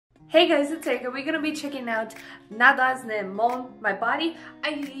Hey guys, it's Erika. We're gonna be checking out Nada's Mon, My Body.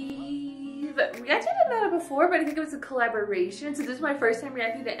 I've reacted to Nada before, but I think it was a collaboration. So this is my first time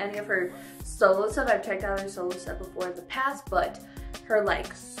reacting to any of her solo stuff. I've checked out her solo stuff before in the past, but her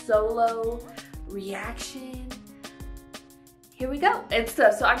like solo reaction, here we go, and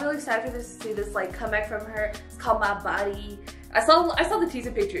stuff. So I'm really excited for this to see this like comeback from her. It's called My Body. I saw the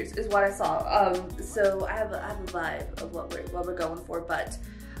teaser pictures is what I saw. So I have a vibe of what we're going for, but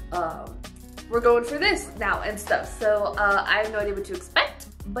we're going for this now and stuff. So I have no idea what to expect,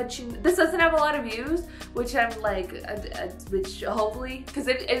 but this doesn't have a lot of views, which I'm like, which hopefully, because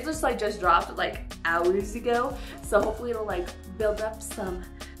it just dropped like hours ago, so hopefully it'll like build up some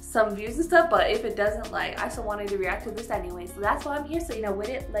views and stuff. But if it doesn't, like, I still wanted to react to this anyway, so that's why I'm here. So you know, with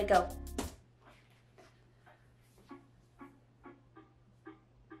it, let go.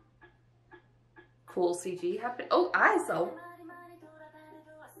 Cool CG happened. Oh, ISO.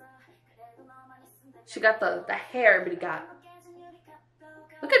 She got the hair, but he got.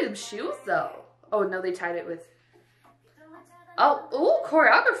 Look at them shoes though. Oh no, they tied it with. Oh, ooh,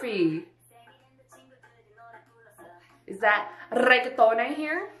 choreography. Is that reggaeton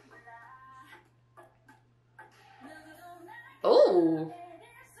here? Oh.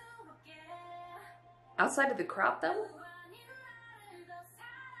 Outside of the crop though.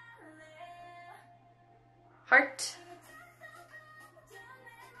 Heart.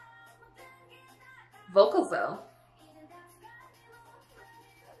 Vocals though.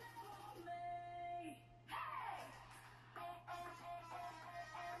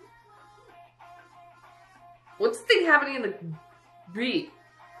 What's the thing happening in the beat?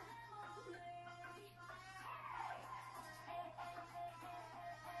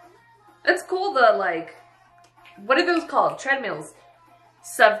 That's cool, the like, what are those called? Treadmills.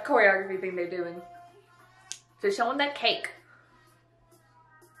 Sub choreography thing they're doing. They're showing that cake.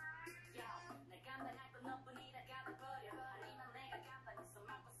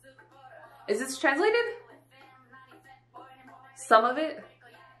 Is this translated? Some of it?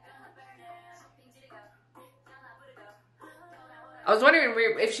 I was wondering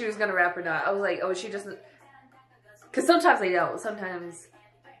if she was gonna rap or not. I was like, oh, she just... Because sometimes they don't. Sometimes...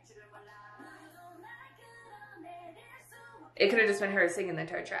 It could have just been her singing the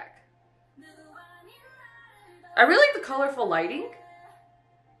entire track. I really like the colorful lighting.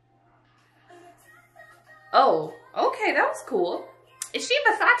 Oh, okay, that was cool. Is she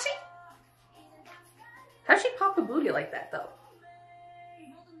Versace? How'd she pop a booty like that though?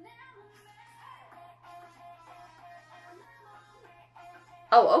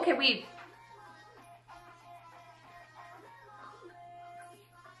 Oh, okay, we...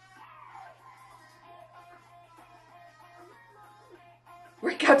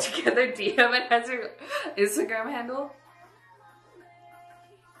 Work out together, DM, and has her Instagram handle.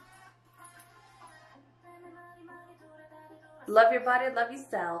 Love your body, love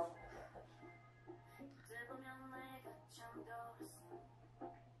yourself.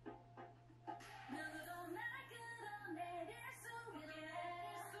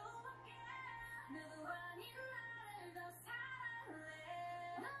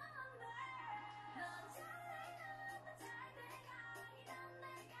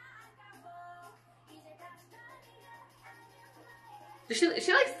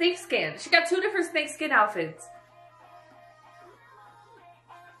 She likes snake skin. She got 2 different snake skin outfits.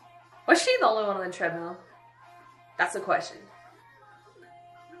 Was she the only one on the treadmill? That's the question.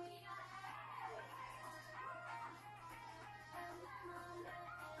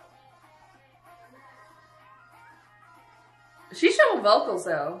 She's showing vocals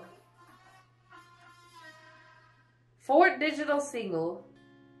though. 4 digital single.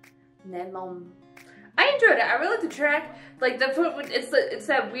 Nemon. I enjoyed it. I really like the track. Like it's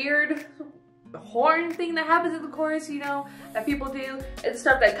that weird horn thing that happens in the chorus, you know, that people do and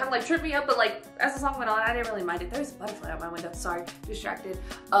stuff that kind of like tripped me up. But like as the song went on, I didn't really mind it. There's a butterfly out my window. Sorry, distracted.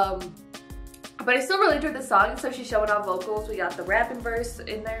 But I still really enjoyed the song. So she's showing off vocals. We got the rapping verse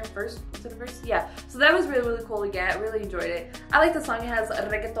in there. Was it a verse? Yeah. So that was really cool to get. I really enjoyed it. I like the song. It has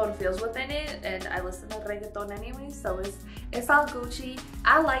reggaeton feels within it, and I listen to reggaeton anyway, so it's all Gucci.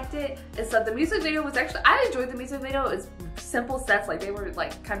 I liked it. And so the music video was actually, I enjoyed the music video. It's simple sets. Like they were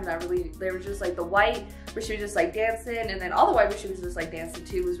like kind of not really. They were just like the white where she was just like dancing, and then all the white where she was just like dancing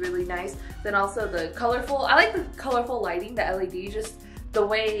too was really nice. Then also the colorful. I like the colorful lighting, the LED, just the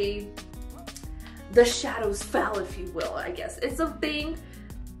way the shadows fell, if you will, I guess. It's a thing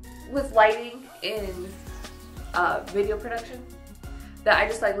with lighting in video production that I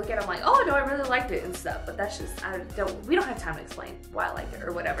just like look at. I'm like, oh no, I really liked it and stuff. But that's just, we don't have time to explain why I liked it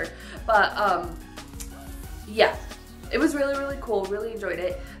or whatever. But yeah, it was really, really cool. Really enjoyed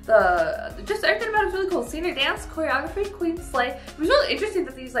it. Just everything about it was really cool. Seeing her dance, choreography, Queen Slay. It was really interesting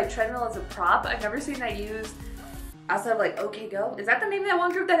that they used like treadmill as a prop. I've never seen that used outside of like OK Go. Is that the name of that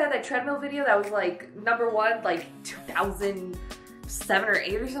one group that had that treadmill video that was like #1 like 2007 or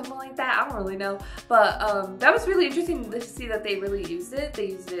 8 or something like that? I don't really know. But that was really interesting to see that they really used it.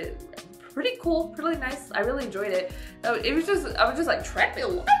 They used it pretty cool, really nice. I really enjoyed it. It was just, I was just like,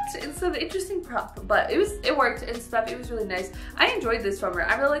 treadmill, what? It's an interesting prop, but it worked and stuff. It was really nice. I enjoyed this from her.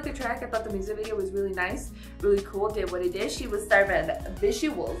 I really liked the track. I thought the music video was really nice, really cool, did what it did. She was starving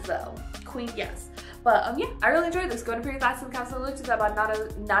visuals though. Queen, yes. But yeah, I really enjoyed this. Go and put your thoughts in the comments below. Just about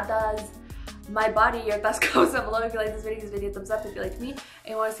Nada's My Body. Your thoughts, comments down below. If you like this video, give this video a thumbs up. If you like me and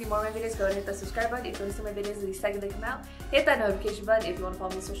you want to see more of my videos, go and hit that subscribe button. If you want to see my videos the second they come out, hit that notification button. If you want to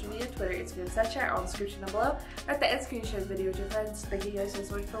follow me on social media, Twitter, Instagram, Snapchat, all in the description down below. At the end screen, share this video with your friends. Thank you guys so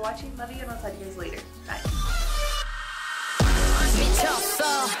much for watching. Love you, and I'll talk to you guys later. Bye.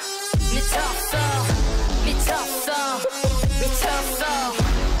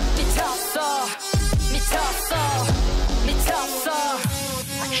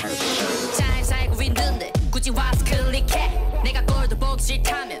 잘 살고 있는데 굳이 와서 클릭해 내가 꼴도 보기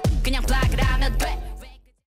싫다면